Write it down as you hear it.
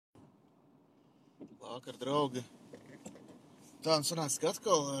Vakar, draugi. Tā un sanāca, ka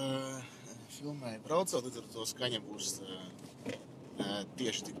atkal filmēju braucot, līdz ar to skaņa būs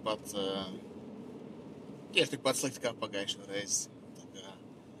tieši tikpat slikti kā pagājušo reizi. Tā kā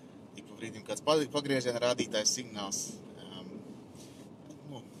ik pa brīdim kāds pagrieziena rādītājs signāls.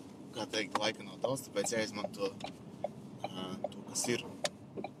 Kā teikt, laika nav daudz, tāpēc jāizmanto to, kas ir.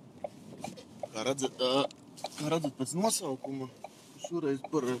 Kā redzat pēc nosaukuma, šoreiz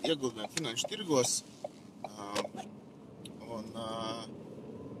par ieguldījumiem finanšu tirgos. Un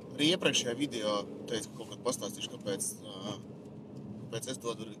arī iepriekšējā video teicu, ka kaut kad pastāstīšu, kāpēc es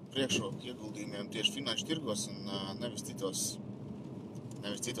dodu priekšroku ieguldījumiem tieši finanšu tirgos un nevis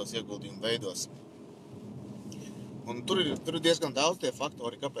citos ieguldījumu veidos. Un tur ir diezgan daudz tie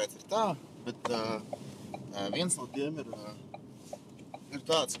faktori, kāpēc ir tā, bet viens no tiem ir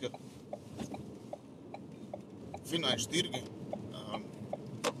tāds, ka finanšu tirgi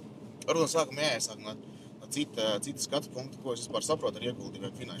varbūt no sākuma jāiesāk no cita skatu punkta, ko es vispār saprotu ar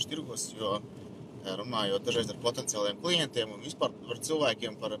ieguldījumiem finanšu tirgos, jo runājot dažreiz ar potenciāliem klientiem un vispār ar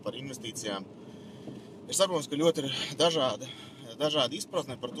cilvēkiem par investīcijām, ir saprotams, ka ļoti ir dažādi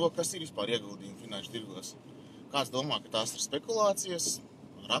izpratne par to, kas ir vispār ieguldījumi finanšu tirgos. Kāds domā, ka tās ir spekulācijas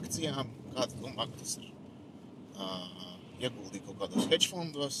ar akcijām, kāds domā, ka tas ir ieguldīt kaut kādos hedge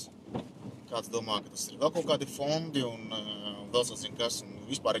fondos, kāds domā, ka tas ir vēl kaut kādi fondi un vēl sazin kas, un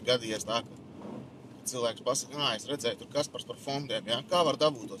vispār ir gadījies tā, ka cilvēks pasaka, es redzēju tur Kaspars par fondiem, jā, kā var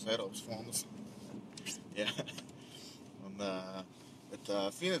dabūt tos Eiropas fondus. Jā. Bet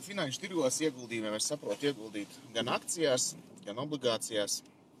finanšu tirgos ieguldījumiem es saprotu ieguldīt gan akcijās, gan obligācijās,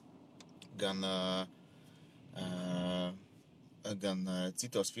 gan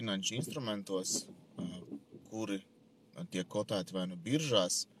citos finanšu instrumentos, kuri tiek kotēti vai nu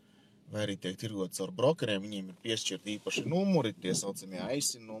biržās, vai arī tiek tirgot caur brokeriem, viņiem ir piešķirti īpaši numuri, tie saucamie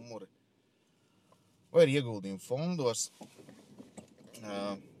ISIN numuri, vai ir ieguldījumi fondos.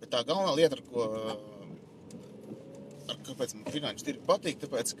 Bet tā galvenā lieta, kāpēc man finanšu tirgi patīk,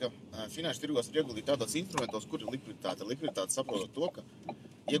 tāpēc, ka finanšu tirgos ir ieguldīt tādos instrumentos, kur ir likviditāte. Likviditāte saprotot to, ka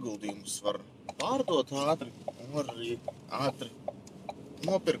ieguldījumus var pārdot ātri un var arī ātri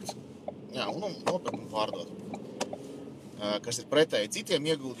nopirkt. Jā, nopirkt un pārdot. Kas ir pretēji citiem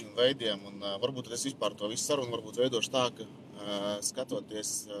ieguldījumu veidiem, un varbūt es vispār to visu sarunu varbūt veidošu tā, ka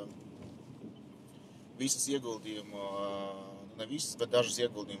skatoties visas ieguldījumu, ne visas, bet dažas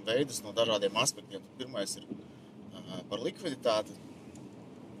ieguldījumu veidus no dažādiem aspektiem. Pirmais ir par likviditāti,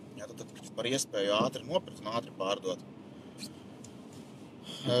 jā, tad par iespēju ātri nopirkt un ātri pārdot.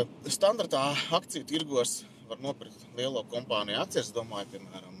 Standartā akciju tirgos var nopirkt lielo kompāniju akcijas, domāju,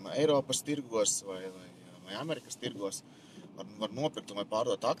 piemēram, Eiropas tirgos vai Amerikas tirgos. Var nopirkt vai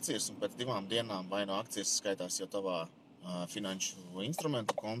pārdot akcijas, un pēc 2 dienām vai no akcijas skaitās jau tavā finanšu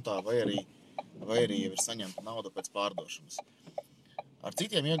instrumentu kontā, vai arī jau ir saņemta nauda pēc pārdošanas. Ar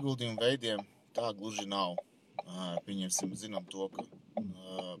citiem ieguldījumu veidiem tā gluži nav. Pieņemsim, zinām to, ka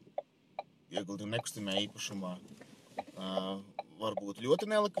ieguldījumi nekustamajā īpašumā var būt ļoti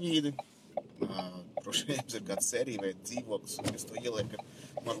nelikvīdi. Droši vien ir kāda sērija vai dzīvoklis, un jūs to ieliekat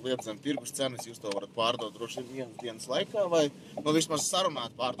mazliet zem tirgus cenas, jūs to varat pārdot droši vien vienas dienas laikā, vai vismaz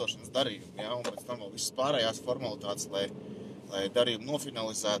sarunāt pārdošanas darījumu, ja? Un pēc tam vēl visas pārējās formalitātes, lai darījumu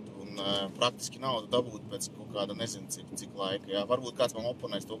nofinalizētu un praktiski naudu dabūt pēc kaut kāda nezinu cik laika. Ja? Varbūt kāds man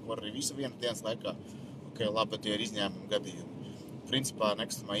oponēs to, ka var arī visu vienas dienas laikā. Ok, labi, bet tie ir izņēmumi gadījumi. Principā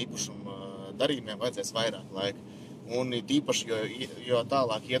nekustamā īpašuma darījumiem vajadzēs vairāk laika. Un tīpaši, jo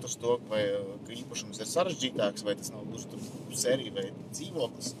tālāk iet uz to, ka īpašums ir sarežģītāks, vai tas nav gluži sērija vai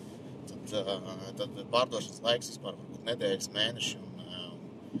dzīvoklis, tad pārdošanas laiks vispār varbūt nedēļas, mēneši, un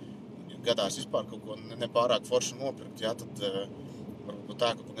gadās vispār kaut ko nepārāk forši nopirkt, jā, tad varbūt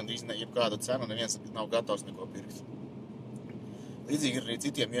tā, ka gandrīz jebkāda cena neviens nav gatavs neko pirkt. Līdzīgi ir arī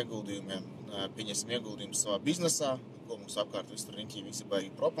citiem ieguldījumiem. Pieņemsim ieguldījumus savā biznesā, ko mums apkārt visur riņķī visi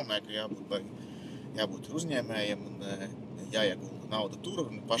baigi propamē, ka jābūt uzņēmējiem un jāiegulda nauda tur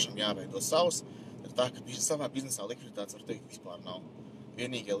un pašam jāveido savs. Ir tā, ka savā biznesā likviditātes var teikt vispār nav.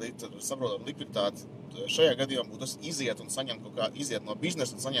 Vienīgie saprotam likviditāti šajā gadījumā būtu iziet no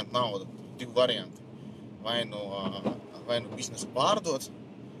biznesa un saņemt naudu. 2 varianti. Vai no biznesa pārdot,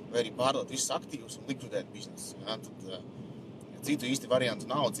 vai arī pārdot visus aktīvus un likvidēt biznesu. Ja? Tad citu īsti variantu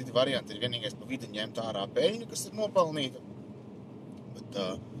nav. Citi varianti ir vienīgais pa vidi ņemt ārā peļņu, kas ir nopelnīta. Bet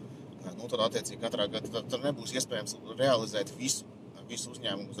tad attiecīgi katrā gadā tad nebūs iespējams realizēt visu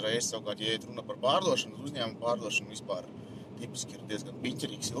uzņēmumu uzreiz. Savukārt, ja iet runa par pārdošanu, uzņēmumu pārdošanu vispār tipiski ir diezgan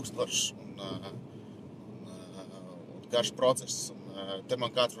piņķerīgs, ilgstošs un garš process. Un te man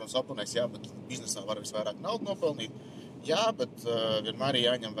kāds, protams, oponēs, jā, bet biznesā var visvairāk naudu nopelnīt. Jā, bet vienmēr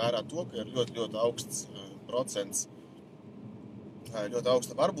jāņem vērā to, ka ir ļoti, ļoti augsts procents, ļoti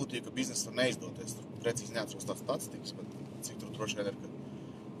augsta varbūtība, ka biznesa var neizdoties. Tur precīzi neatceros tās statistikas, bet cik tur droši vien ir, ka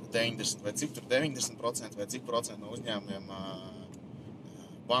 90 vai cik tur 90% vai cik procenti no uzņēmumiem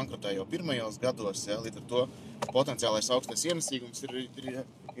bankrotē jau pirmajos gados. Ja, līdz ar to potenciālais augstais ienesīgums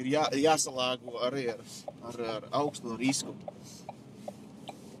ir jāsalāgo arī ar augstu risku.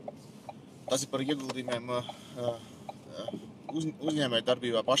 Tas ir par ieguldījumiem uzņēmēju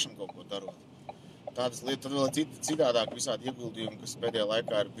darbībā pašam kaut ko darot. Tādas lietas, tad vēl ir citādāk visādi ieguldījumi, kas pēdējā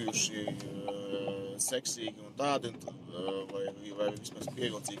laikā ir bijuši seksīgi un tādi, vai vismaz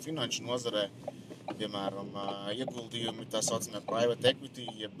pievilcīgi finanšu nozarē. Piemēram, ieguldījumi tā saucamie private equity,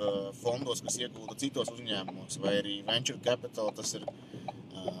 jeb fondos, kas iegulda citos uzņēmumos, vai arī venture capital, tas ir,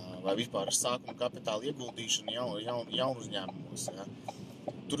 vai vispār sākuma kapitāla ieguldīšana jaunu uzņēmumos. Ja.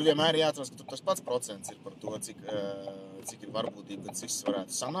 Tur vienmēr ir jāatcerās, ka tur tas pats procents ir par to, cik ir varbūtība, kad viss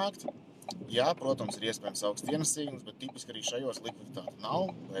varētu sanākt. Jā, protams, ir iespējams augsts ienesīgums, bet tipiski arī šajos likviditāte nav,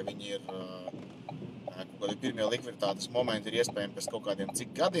 vai viņi ir kaut kādi pirmie likviditātes momenti ir iespējami pēc kaut kādiem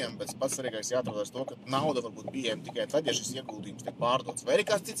cik gadiem, bet pats svarīgais jāatrodās to, ka nauda var būt pieejama tikai tad, ja šis ieguldījums tiek pārdots. Vai arī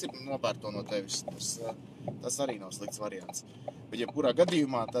kāds cits ir nopērk to no tevis, tas arī nav slikts variants. Bet jebkurā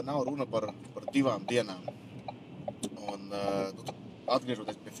gadījumā tā nav runa par 2 dienām. Un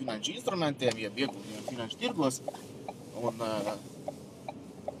atgriežoties pie finanšu instrumentiem, jeb ieguldījumiem finanšu tirgos, un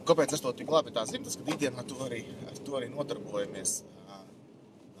kāpēc es to tik labi tā zinu, tas, ka ikdienā ar to arī nodarbojamies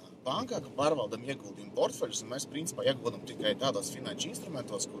bankā, ka pārvaldam ieguldījumu portfeļus, un mēs principā ieguldam tikai tādos finanšu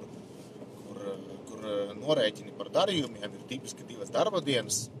instrumentos, kur norēķini par darījumiem ir tipiski 2 darba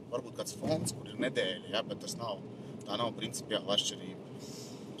dienas, varbūt kāds fonds, kur ir nedēļa, ja, bet tā nav principiāla atšķirība.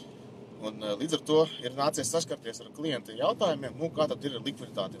 Un līdz ar to ir nācies saskarties ar klienta jautājumiem, kā tad ir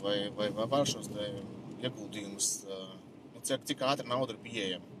likviditāte, vai var šos ieguldījumus, cik ātri nauda ir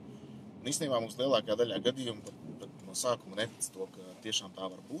pieejama. Un īstenībā mums lielākajā daļā gadījumu pat no sākuma netic to, ka tiešām tā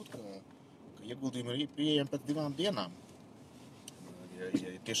var būt, ka ieguldījumi ir pieejami pēc 2 dienām. Ja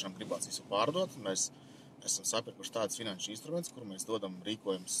tiešām gribās visu pārdot, mēs esam sapirkuši tādus finanšu instrumentus, kur mēs dodam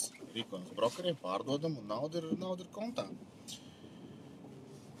rīkojums brokeriem, pārdodam un nauda ir kontā.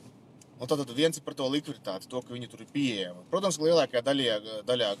 Un tātad viens ir par to likviditāti, to, ka viņi tur ir pieejama. Protams, ka lielākajā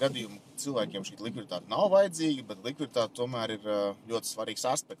daļā gadījumu cilvēkiem šī likviditāte nav vajadzīga, bet likviditāte tomēr ir ļoti svarīgs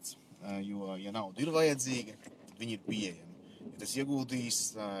aspekts, jo, ja nauda ir vajadzīga, tad viņi ir pieejami. Ja tas ieguldījis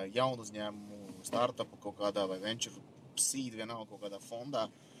jaunu uzņēmumu, startupu kaut kādā vai venture seed vienalga kaut kādā fondā,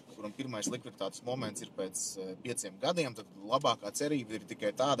 kuram pirmais likviditātes moments ir pēc 5 gadiem, tad labākā cerība ir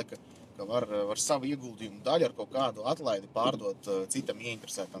tikai tāda, ka var savu ieguldījumu daļu ar kaut kādu atlaidi pārdot citam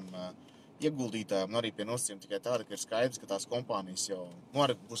ieinteresētam ieguldītājiem, un arī pie nosacījuma tikai tāda, ka ir skaidrs, ka tās kompānijas jau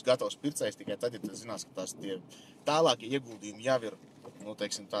arī būs gatavs pircējs tikai tad, ja tas zinās, ka tās tie tālākie ieguldījumi jau ir,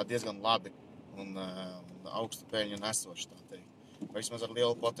 tā diezgan labi un augstu peļņu nesoši, tā teikt, vai vismaz ar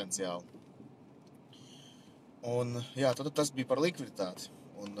lielu potenciālu. Un jā, tad tas bija par likviditāti.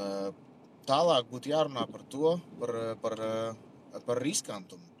 Un tālāk būtu jārunā par to, par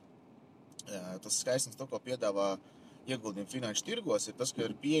riskantumu. Tas skaistums to, ko piedāvā ieguldījumi finanšu tirgos, ir tas, ka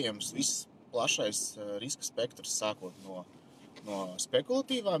ir pieejams viss plašais riska spektrs, sākot no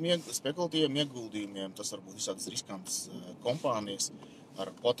spekulatīviem ieguldījumiem. Tas var būt visādas riskantas kompānijas ar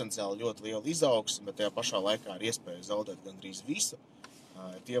potenciāli ļoti lielu izaugsmi, bet tajā pašā laikā ir iespēja zaudēt gandrīz visu.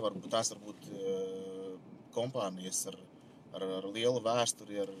 Tās var būt kompānijas ar lielu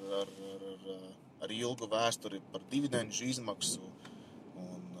vēsturi, ar ilgu vēsturi par dividendžu izmaksu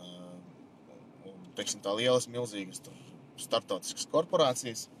un tā lielas, milzīgas starptautiskas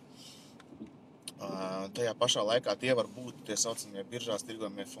korporācijas. Tajā pašā laikā tie var būt tie saucamie biržās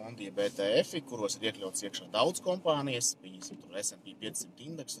tirgojamie fondi, jeb ETF, kuros ir iekļauts iekšā daudz kompānijas, piemēram, S&P 500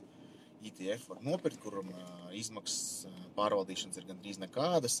 indeksu, ETF var nopirkt, kuram izmaksas pārvaldīšanas ir gandrīz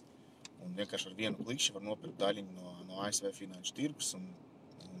nekādas, un vienkārši ar vienu klikšķi var nopirkt daļiņu no ASV finanšu tirgus, un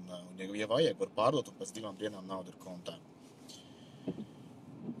ja vajag, var pārdot, un pēc 2 dienām nauda ir kontā.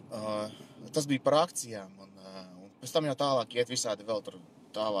 Tas bija par akcijām, un pēc tam jau tālāk iet visādi vēl tur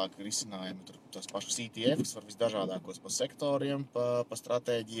tālāk risinājumi, tur tos pašus ETF, kas var visdažādākos pa sektoriem, pa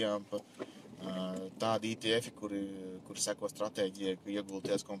stratēģijām, tādi ETF, kuri seko stratēģijai, ka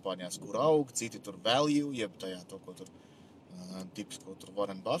ieguldīties kompānijās, kur aug, citi tur value, jeb tajā to, ko tur tipiski, ko tur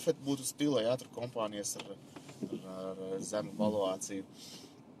Warren Buffett būtu stilē, jā, tur kompānijas ar zemu valuāciju.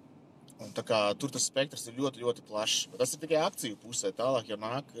 Un tā kā tur tas spektrs ir ļoti, ļoti plašs. Bet tas ir tikai akciju pusē. Tālāk jau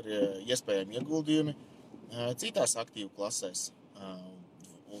nāk ir iespējami ieguldījumi citās aktīvu klasēs.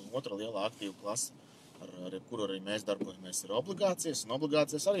 Un otra lielā aktīvu klase, ar kuru arī mēs darbojamies, ir obligācijas. Un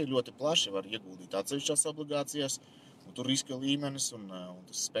obligācijas arī ļoti plaši var ieguldīt atsevišķās obligācijās. tur riska līmenis un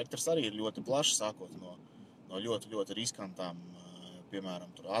tas spektrs arī ir ļoti plašs, sākot no ļoti, ļoti riskantām,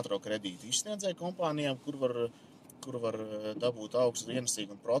 piemēram, tur ātro kredītu izsniedzēju kompānijām, kur var dabūt augstu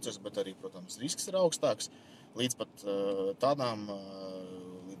ienesīgumu procesu, bet arī, protams, risks ir augstāks, līdz pat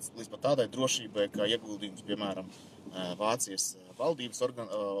tādai drošībai, kā ieguldījums, piemēram, Vācijas valdības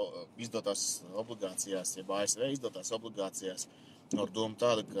izdotās obligācijās, jeb ASV izdotās obligācijās, ar domu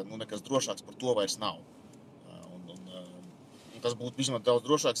tāda, ka nekas drošāks par to vairs nav. Tas būtu vismaz daudz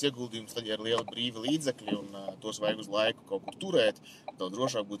drošāks ieguldījums, tad, ja ir liela brīva līdzekļi un tos vajag uz laiku kaut kur turēt, daudz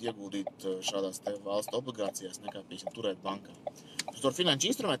drošāk būtu ieguldīt šādās te valstu obligācijās, nekā, piemēram, turēt bankā. Ar finanšu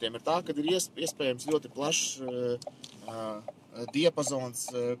instrumentiem ir tā, ka ir iespējams ļoti plašs diapazons,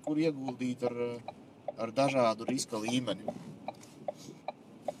 kur ieguldīt ar dažādu riska līmeni.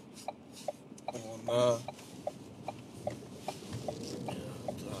 Un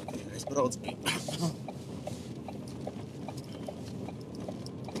tādi es braucu bija.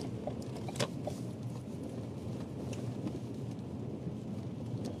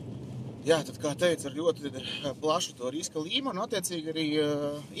 Jā, tad, kā teicu, ar ļoti plašu to riska līmeni un attiecīgi arī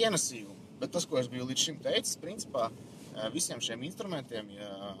ienesīgumu. Bet tas, ko es biju līdz šim teicis, principā visiem šiem instrumentiem,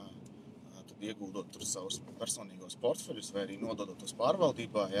 tad ieguldot tur savus personīgos portfeļus vai arī nododot tos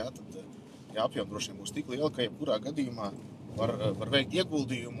pārvaldībā, tad apjoma droši vien būs tik liela, ka jebkurā gadījumā var veikt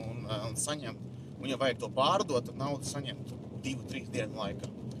ieguldījumu un saņemt. Un, ja vajag to pārdot, tad naudu saņemt 2-3 dienu laikā.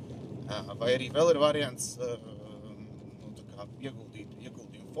 Vai arī vēl ir variants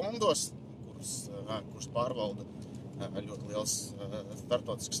ieguldījumu fondos, kurus pārvalda ļoti liels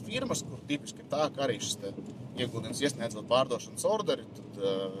startautiskas firmas, kur tipiski ir tā, ka arī šis ieguldījums iesniedzot pārdošanas orderi, tad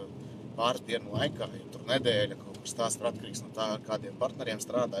pāris dienu laikā, ja tur nedēļa kaut kas tās ir atkarīgs no tā, ar kādiem partneriem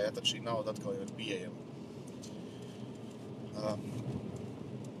strādā, tad šī nauda atkal jau ir pieejama.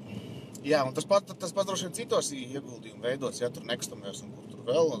 Jā, un tas pats droši vien citos ieguldījumu veidos, ja tur nekustamajos un kur tur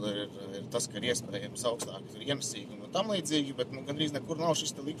vēl, ir tas, ka ir iespējams augstāki ienesīgumi un tam līdzīgi, bet gandrīz nekur nav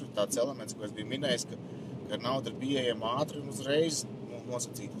šis likviditātes elements, ko es biju minējis, ka nauda ir pieejama ātri un uzreiz,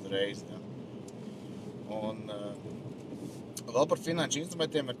 nosacīt uzreiz. Ja. Un vēl par finanšu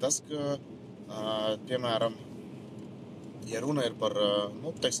instrumentiem ir tas, ka, piemēram, ja runa ir par,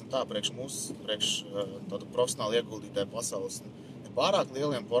 teiksim tā, priekš tādu profesionālu ieguldītāju pasaules pārāk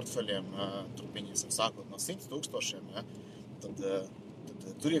lieliem portfeļiem, tur pieņemsim sākot no 100 000, ja, tad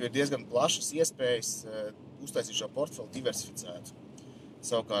tur jau ir diezgan plašas iespējas uztaisīt šo portfeli diversificētu.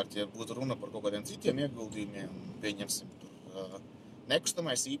 Savukārt, ja būtu runa par kaut kādiem citiem ieguldījumiem, pieņemsim tur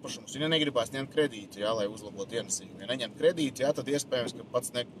nekustamais īpašums, ja negribās ņemt kredītu, ja, lai uzlabotu ienesīgumu. Ja neņemt kredītu, ja, tad iespējams,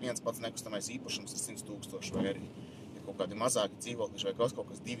 ka viens pats nekustamais īpašums ir 100 000 vai arī kaut kādi mazāki dzīvokļi vai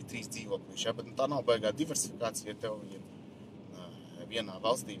kaut kas 2-3 dzīvokļi. Ja, bet tā nav baigā diversifikācija, ja tev ir vienā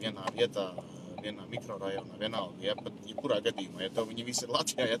valstī, vienā vietā, vienā mikrorajonā, vienalga, ja, bet jebkurā gadījumā, ja tev viņi visi ir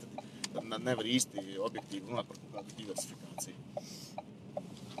Latvijā, ja, tad nevar īsti objektīvi runāt par kādu diversifikāciju.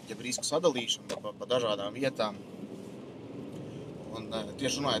 Ja risku sadalīšanu pa dažādām vietām, un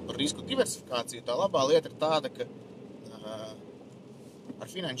tieši runājot par risku diversifikāciju, tā labā lieta ir tāda, ka ar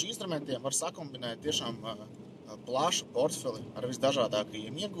finanšu instrumentiem var sakombinēt tiešām plašu portfeli ar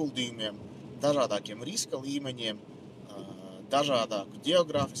visdažādākajiem ieguldījumiem, dažādākiem riska līmeņiem, dažādāku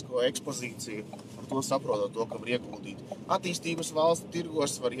geogrāfisko ekspozīciju, ar to saprotot to, ka var ieguldīt attīstības valstu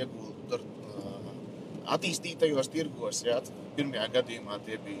tirgos, var ieguldīt attīstītajos tirgos, ja, pirmajā gadījumā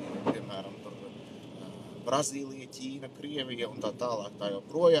tie bija, piemēram, Brazīlija, Ķīna, Krievija un tā tālāk tā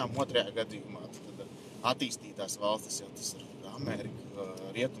joprojām, otrajā gadījumā tad attīstītās valstis, jau tas ir Amerika,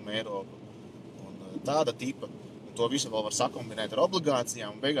 Rietuma Eiropa un tāda tipa, un to visu vēl var sakombinēt ar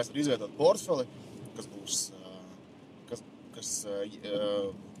obligācijām, un beigās var izveidot portfeli, kas būs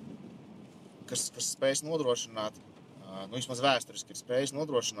kas spējas nodrošināt, vismaz vēsturiski ir spējas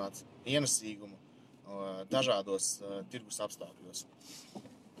nodrošināt ienesīgumu dažādos tirgus apstākļos.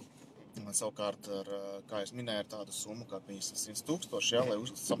 Savukārt, kā es minēju, ar tādu summu kā 100 000, ja, lai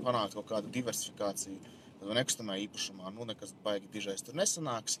panāktu kaut kādu diversifikāciju, tad nekustamā īpašumā nekas baigi dižais tur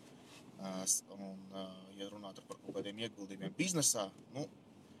nesanāks. Un, ja runāt par kaut kādiem ieguldījumiem biznesā,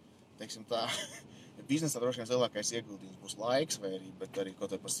 teiksim tā, biznesā droši vien lielākais ieguldījums būs laiks, vai arī, bet arī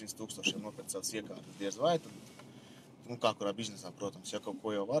kaut vai par 100 000 nopirkt savas iekārtas diez vai, tad, kā kurā biznesā, protams, ja kaut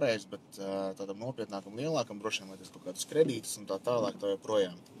ko jau varēs, bet tādam nopietnākam, lielākam droši vien vajadzēs kaut kādus kredītus un tā tālāk, tā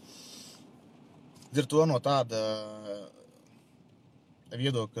joprojām. Ir to no tāda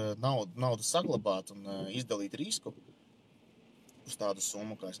viedokļa naudu saglabāt un izdalīt risku uz tādu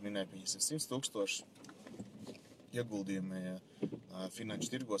summu, kā es minēju, 100 000 ieguldījumi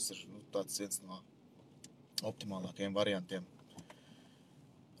finanšu tirgos ir tāds viens no optimālākajiem variantiem.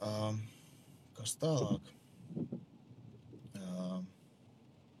 Kas tālāk?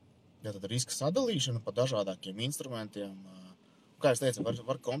 Ja tad riska sadalīšana pa dažādākiem instrumentiem, kā es teicu,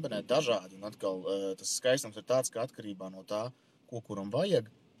 var kombinēt dažādi, un atkal tas skaistums ir tāds, ka atkarībā no tā, ko kuram vajag,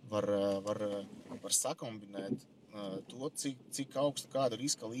 var sakombinēt to, cik augstu kādu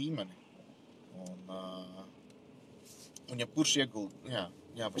riska līmeni. Un jebkurš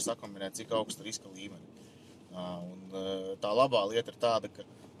var sakombinēt, cik augstu riska līmeni. Un tā labā lieta ir tāda, ka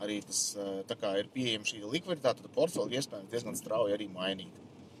arī tas, tā kā ir pieejama šī likviditāte, tad portfeli iespējams diezgan strauji arī mainīt.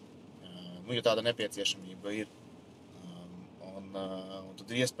 Ja tāda nepieciešamība ir. Un tad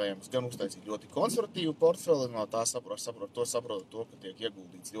ir iespējams gan uztaisīt ļoti konservatīvu portfeli, no tā saprot to, ka tiek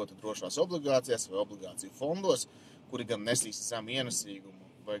ieguldīts ļoti drošās obligācijās vai obligāciju fondos, kuri gan nesīs zemu ienesīgumu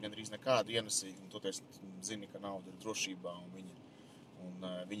vai gan arī nekādu ienesīgumu. Toties zini, ka nauda ir drošībā un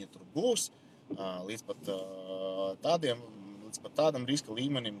viņa tur būs. Līdz pat tādam riska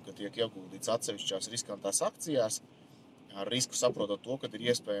līmenim, ka tiek ieguldīts atsevišķās riskantās akcijās, ar risku saprotot to, ka ir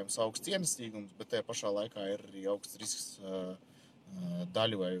iespējams augsts ienesīgums, bet tajā pašā laikā ir arī augsts risks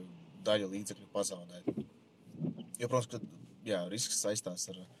daļu līdzekļu pazaudēt. Jo, protams, ka risks saistās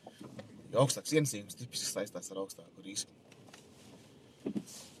ar augstāks ienesīgums, tipiski saistās ar augstāku risku.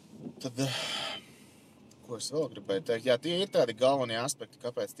 Tad, ko es vēl gribēju teikt? Tie ir tādi galvenie aspekti,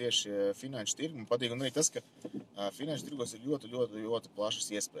 kāpēc tieši finanšu tirgu man patīk, un arī tas, ka finanšu tirgos ir ļoti, ļoti, ļoti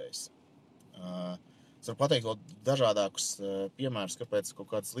plašas iespējas. Es varu pateikt vēl dažādākus piemērus, kāpēc kaut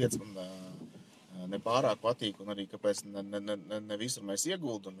kādas lietas man nepārāk patīk, un arī kāpēc ne visur mēs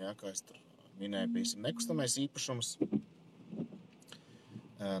ieguldam, kā es tur minēju, piemēram, nekustamais īpašums.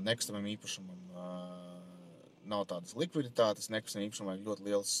 Nekustamam īpašumam nav tādas likviditātes, nekustamam īpašumam vajag ļoti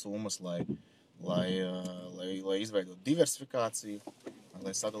lielas summas, lai izveidot diversifikāciju,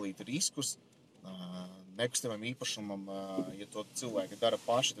 lai sadalītu riskus. Nekustamam īpašumam, ja to cilvēki dara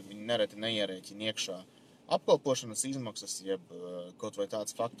paši, tad viņi nereti neierēķina iekšā apkalpošanas izmaksas, jeb kaut vai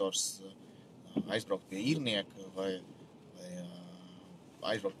tāds faktors aizbraukt pie īrnieka vai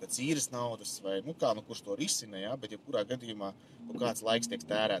aizbraukt pēc īres naudas, vai kurš to risina, bet jebkurā gadījumā kaut kāds laiks tiek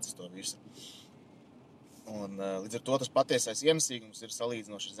tērēts uz to visu. Un līdz ar to tas patiesais ienesīgums ir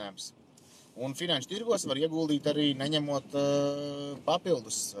salīdzinoši zems. Un finanšu tirgos var ieguldīt arī neņemot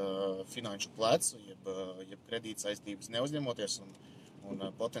papildus finanšu plecu, jeb kredītsaistības neuzņemoties un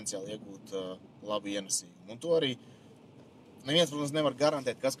potenciāli iegūt labu ienesīgumu. Un to arī neviens, protams, nevar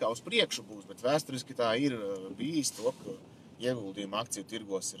garantēt, kas kā uz priekšu būs, bet vēsturiski tā ir bijis to, ka ieguldījumi akciju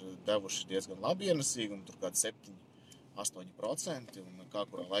tirgos ir devuši diezgan labu ienesīgumu, tur kādi 7–8%, un kā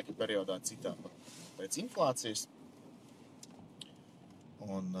kurā laika periodā citā pēc inflācijas.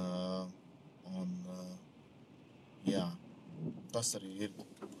 Tas arī ir.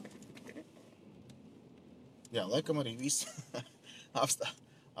 Laikam arī viss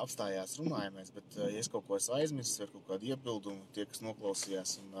apstājās runājamies, bet ja es kaut ko esmu aizmirsis, vai kaut kādu iebildumu, tie, kas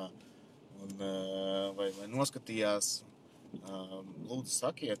noklausījās vai noskatījās, lūdzu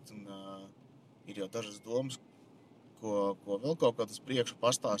sakiet, un ir jau dažas domas, ko vēl kaut kādas priekšu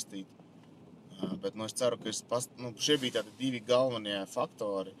pastāstīt, bet es ceru, ka šie bija tādi divi galvenie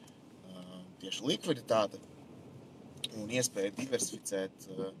faktori, tieši likviditāte un iespēja diversificēt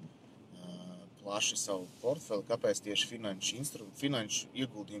plaši savu portfeli, kāpēc tieši finanšu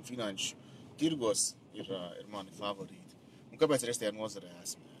ieguldījumi finanšu tirgos ir mani favorīti. Un kāpēc arī es tajā nozarē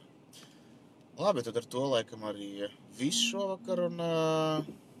esmu. Labi, tad ar to laikam arī viss šovakar, un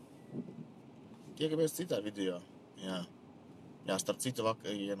tiekamies citā video. Starp citu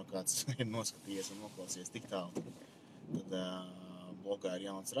vakar, ja kāds ir noskatījies un noklausījies tik tālu, tad blogā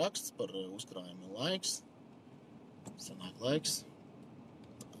ir jauns raksts par uzkrājumu laiks. Sanāk laiks,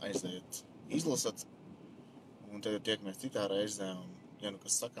 aiziet, izlasat, un tad tiekamies citā reizē, un ja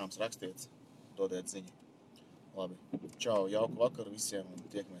kas sakāms, rakstiet, dodiet ziņu. Labi, čau, jauku vakaru visiem, un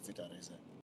tiekamies citā reizē.